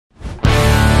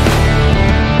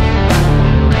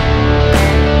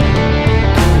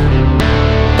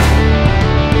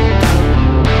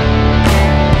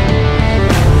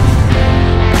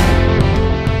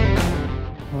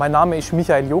Mein Name ist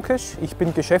Michael Jokesch, ich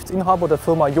bin Geschäftsinhaber der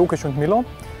Firma Jokesch Miller.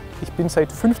 Ich bin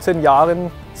seit 15 Jahren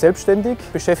selbstständig,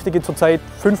 beschäftige zurzeit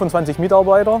 25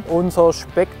 Mitarbeiter. Unser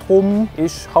Spektrum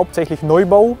ist hauptsächlich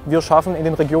Neubau. Wir schaffen in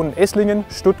den Regionen Esslingen,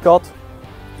 Stuttgart.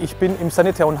 Ich bin im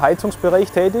Sanitär- und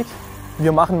Heizungsbereich tätig.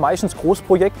 Wir machen meistens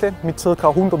Großprojekte mit ca.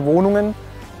 100 Wohnungen.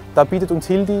 Da bietet uns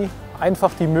Hilti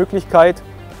einfach die Möglichkeit,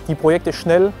 die Projekte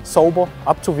schnell, sauber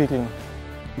abzuwickeln.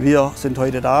 Wir sind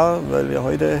heute da, weil wir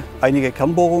heute einige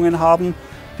Kernbohrungen haben,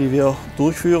 die wir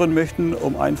durchführen möchten,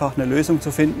 um einfach eine Lösung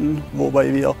zu finden,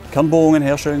 wobei wir Kernbohrungen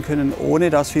herstellen können, ohne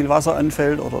dass viel Wasser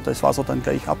anfällt oder das Wasser dann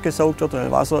gleich abgesaugt wird.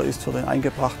 Weil Wasser ist für den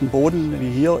eingebrachten Boden, wie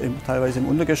hier, teilweise im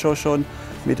Untergeschoss schon,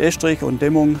 mit Estrich und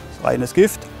Dämmung reines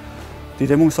Gift. Die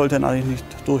Dämmung sollte eigentlich nicht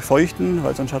durchfeuchten,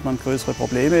 weil sonst hat man größere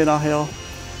Probleme nachher.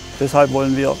 Deshalb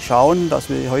wollen wir schauen, dass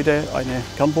wir heute eine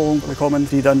Kernbohrung bekommen,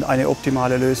 die dann eine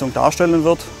optimale Lösung darstellen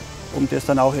wird, um das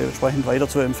dann auch entsprechend weiter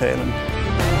zu empfehlen.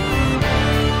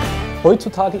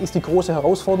 Heutzutage ist die große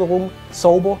Herausforderung,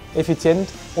 sauber, effizient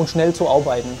und schnell zu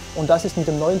arbeiten. Und das ist mit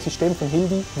dem neuen System von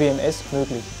Hilti, WMS,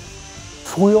 möglich.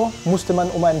 Früher musste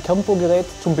man um ein Kernbohrgerät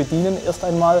zum Bedienen erst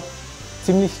einmal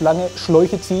ziemlich lange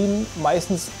Schläuche ziehen,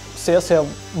 meistens sehr, sehr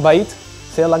weit,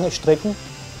 sehr lange Strecken.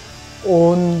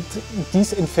 Und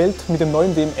dies entfällt mit dem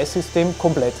neuen WMS-System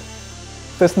komplett.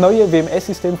 Das neue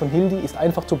WMS-System von Hilti ist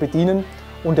einfach zu bedienen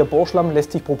und der Bohrschlamm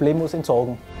lässt sich problemlos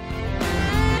entsorgen.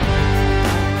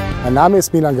 Mein Name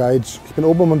ist Milan Gajic. Ich bin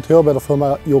Obermonteur bei der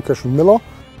Firma Jokesch Miller.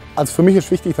 Also für mich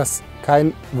ist wichtig, dass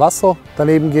kein Wasser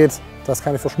daneben geht, dass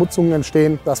keine Verschmutzungen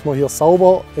entstehen, dass wir hier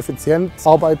sauber, effizient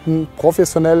arbeiten,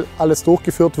 professionell alles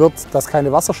durchgeführt wird, dass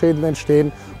keine Wasserschäden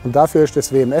entstehen. Und dafür ist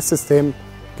das WMS-System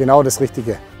genau das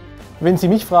Richtige. Wenn Sie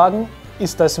mich fragen,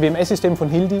 ist das WMS-System von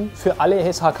Hilti für alle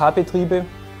SHK-Betriebe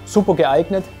super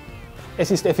geeignet.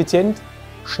 Es ist effizient,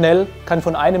 schnell, kann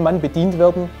von einem Mann bedient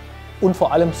werden und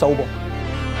vor allem sauber.